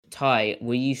Ty,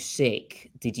 were you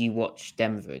sick? Did you watch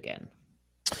Denver again?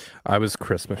 I was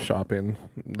Christmas shopping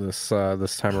this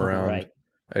time All around. right.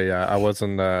 Yeah, I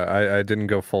wasn't. I didn't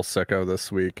go full sicko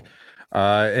this week,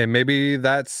 and maybe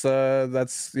that's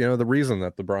the reason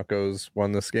that the Broncos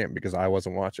won this game because I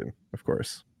wasn't watching, of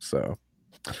course. So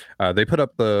they put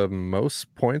up the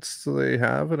most points they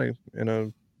have in a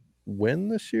win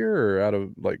this year, or out of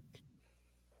like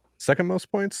second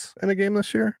most points in a game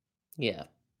this year. Yeah.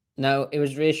 No, it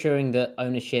was reassuring that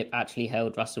ownership actually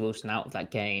held Russell Wilson out of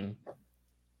that game.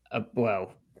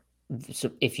 Well, so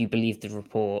if you believe the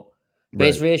report, but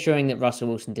it's Right. reassuring that Russell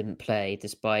Wilson didn't play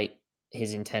despite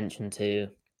his intention to.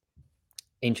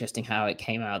 Interesting how it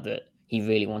came out that he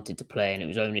really wanted to play and it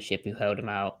was ownership who held him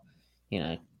out. You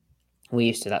know, we're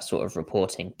used to that sort of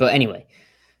reporting. But anyway,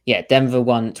 yeah, Denver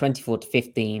won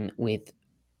 24-15 with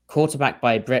quarterback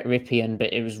by Brett Ripien,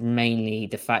 but it was mainly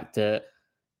the fact that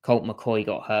Colt McCoy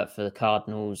got hurt for the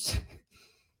Cardinals.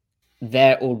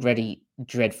 They're already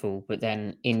dreadful, but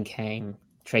then in came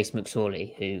Trace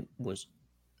McSorley, who was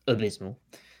abysmal.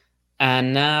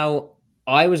 And now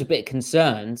I was a bit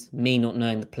concerned, me not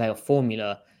knowing the playoff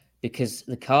formula, because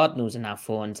the Cardinals are now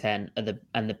 4-10,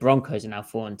 and the Broncos are now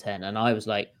 4-10, and I was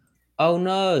like, oh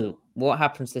no, what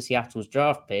happens to Seattle's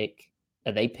draft pick?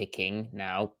 Are they picking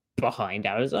now behind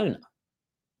Arizona?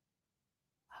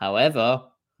 However,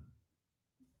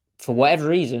 for whatever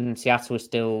reason, Seattle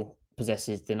still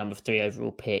possesses the number 3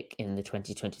 overall pick in the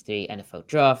 2023 NFL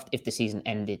draft if the season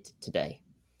ended today.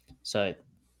 So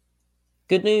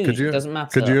good Could news. It you doesn't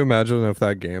could matter. you imagine if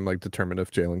that game like determined if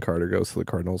Jalen Carter goes to the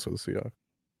Cardinals or the Seahawks?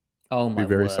 Oh Be my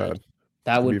very word. sad.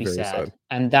 That It'd would be be very sad. sad.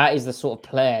 And that is the sort of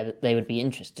player that they would be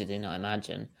interested in, I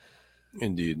imagine.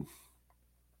 Indeed.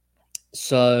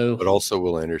 So, But also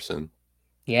Will Anderson.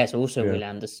 yes, also Yeah. Will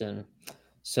Anderson.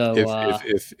 So,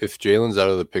 If Jalen's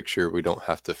out of the picture, we don't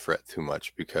have to fret too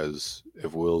much because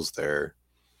if Will's there,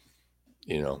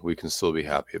 we can still be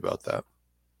happy about that.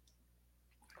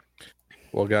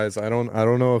 Well, guys, I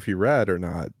don't know if you read or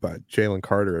not, but Jalen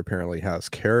Carter apparently has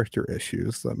character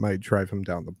issues that might drive him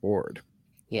down the board.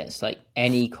 yes, like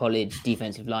any college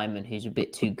defensive lineman who's a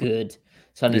bit too good.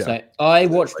 Suddenly it's Yeah. like, I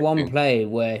watched one play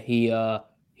where he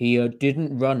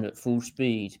didn't run at full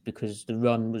speed because the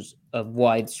run was a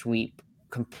wide sweep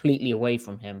completely away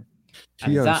from him.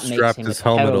 He And that makes unstrapped him a his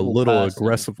helmet a terrible little person.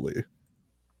 aggressively.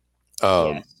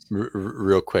 Yes.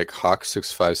 Real quick,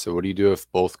 Hawks65 said, what do you do if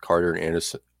both Carter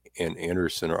and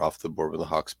Anderson are off the board with the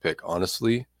Hawks pick?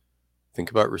 Honestly,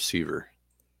 think about receiver.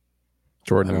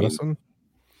 Jordan Addison?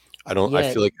 I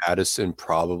feel like Addison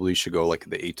probably should go like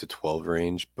the 8 to 12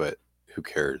 range, but who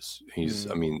cares?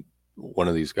 One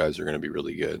of these guys are going to be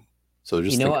really good. So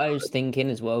just what I was thinking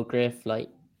as well, Griff? Like,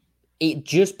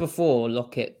 just before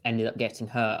Lockett ended up getting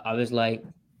hurt, I was like,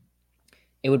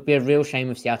 it would be a real shame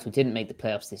if Seattle didn't make the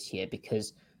playoffs this year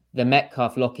because the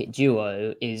Metcalf-Lockett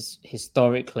duo is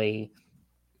historically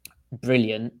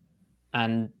brilliant,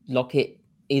 and Lockett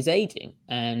is aging,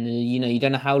 and you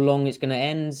don't know how long it's going to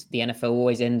end. The NFL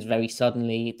always ends very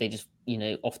suddenly. They just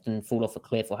often fall off a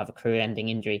cliff or have a career-ending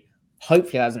injury.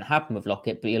 Hopefully that doesn't happen with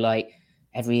Lockett, but you're like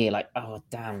every year, like, oh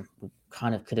damn, we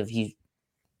kind of could have used.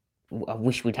 I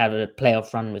wish we'd had a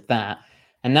playoff run with that.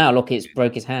 And now Lockett's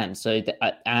broke his hand. So D.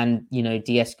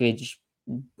 Eskridge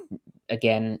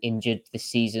again injured this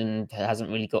season, hasn't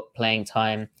really got playing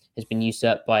time, has been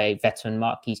usurped by veteran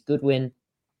Marquise Goodwin.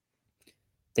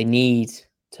 They need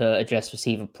to address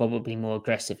receiver probably more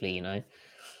aggressively, Yep.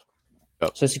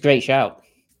 So it's a great shout.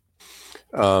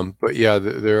 But yeah,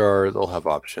 they'll have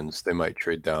options. They might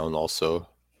trade down also.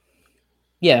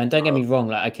 Yeah, and don't get me wrong,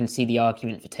 like I can see the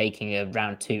argument for taking a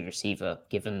round 2 receiver,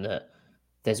 given that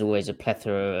there's always a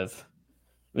plethora of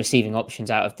receiving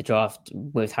options out of the draft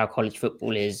with how college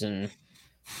football is, and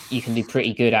you can do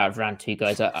pretty good out of round 2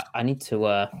 guys. I need to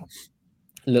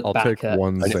look I'll back take at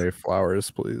one Zay Flowers,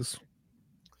 please.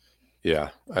 Yeah,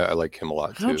 I like him a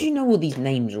lot too. How do you know all these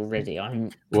names already? I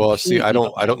don't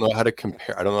know how to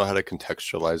compare. I don't know how to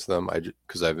contextualize them.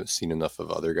 Because I haven't seen enough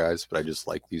of other guys, but I just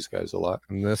like these guys a lot.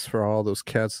 And this for all those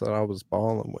cats that I was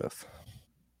balling with.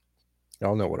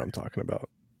 Y'all know what I'm talking about.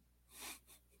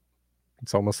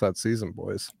 It's almost that season,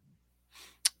 boys.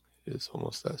 It is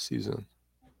almost that season.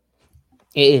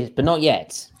 It is, but not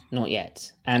yet. Not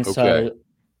yet. And so,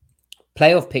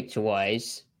 playoff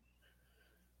picture-wise,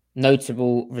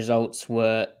 notable results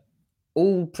were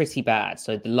all pretty bad.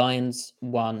 So the Lions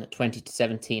won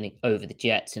 20-17 over the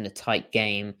Jets in a tight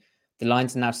game. The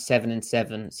Lions are now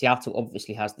 7-7. Seattle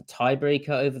obviously has the tiebreaker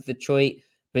over Detroit,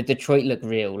 but Detroit look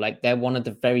real. Like they're one of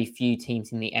the very few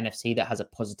teams in the NFC that has a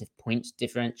positive points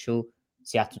differential.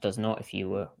 Seattle does not, if you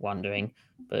were wondering,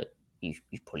 but you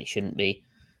probably shouldn't be.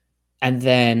 And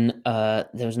then there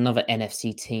was another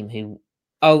NFC team who,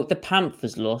 the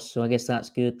Panthers lost, so I guess that's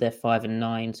good. They're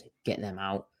 5-9, so get them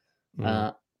out.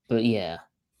 But yeah,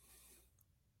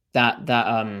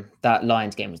 that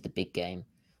Lions game was the big game.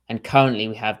 And currently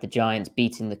we have the Giants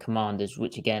beating the Commanders,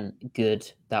 which again,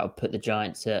 good. That would put the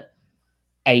Giants at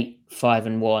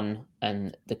 8-5-1,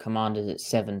 and the Commanders at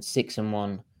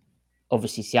 7-6-1.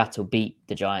 Obviously, Seattle beat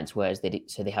the Giants, whereas they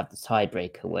have the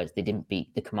tiebreaker, whereas they didn't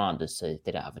beat the Commanders, so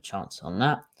they don't have a chance on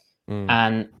that.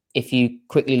 And if you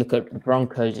quickly look at the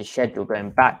Broncos' schedule,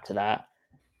 going back to that,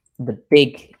 the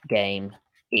big game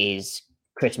is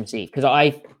Christmas Eve, because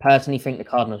I personally think the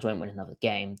Cardinals won't win another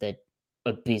game. They're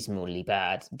abysmally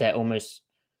bad. They're almost,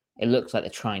 it looks like they're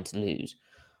trying to lose,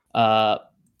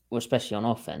 especially on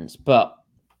offense. But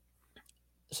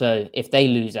so if they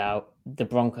lose out, the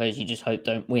Broncos, you just hope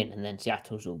don't win, and then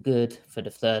Seattle's all good for the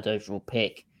 3rd overall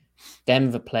pick.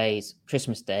 Denver plays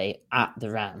Christmas Day at the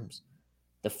Rams,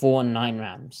 the 4-9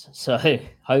 Rams. So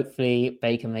hopefully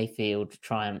Baker Mayfield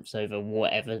triumphs over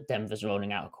whatever Denver's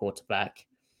rolling out a quarterback.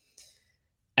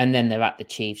 And then they're at the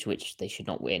Chiefs, which they should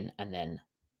not win, and then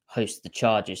host the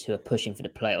Chargers, who are pushing for the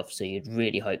playoffs. So you'd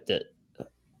really hope that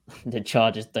the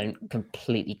Chargers don't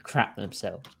completely crap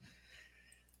themselves.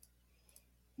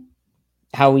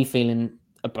 How are we feeling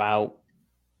about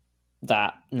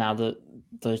that now that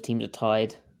those teams are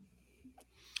tied?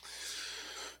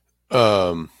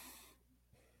 What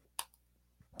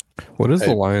is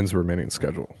the Lions' remaining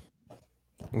schedule?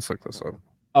 Let's look this up.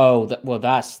 Oh,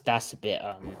 that's a bit.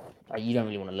 You don't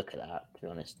really want to look at that, to be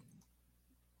honest.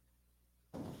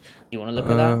 You want to look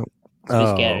at that? It's a bit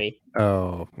scary.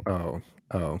 Oh.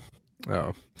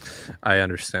 I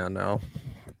understand now.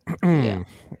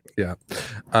 Yeah.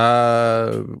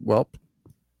 Well,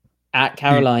 at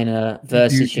Carolina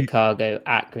versus Chicago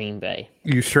at Green Bay.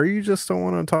 You sure you just don't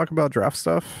want to talk about draft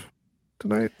stuff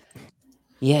tonight?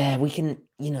 Yeah, we can.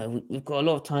 We've got a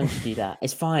lot of time to do that.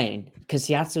 It's fine, because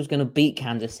Seattle's going to beat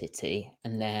Kansas City,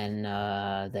 and then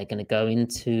they're going to go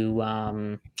into.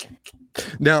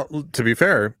 Now, to be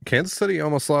fair, Kansas City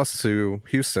almost lost to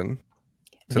Houston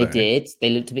today. They did. They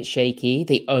looked a bit shaky.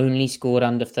 They only scored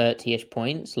under 30-ish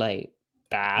points. Like,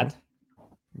 bad.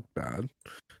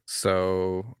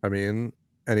 So, I mean,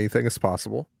 anything is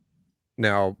possible.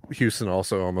 Now, Houston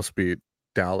also almost beat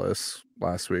Dallas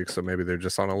last week, so maybe they're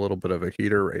just on a little bit of a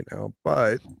heater right now.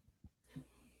 But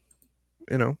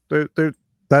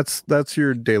that's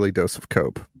your daily dose of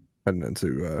cope heading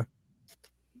into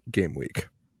game week.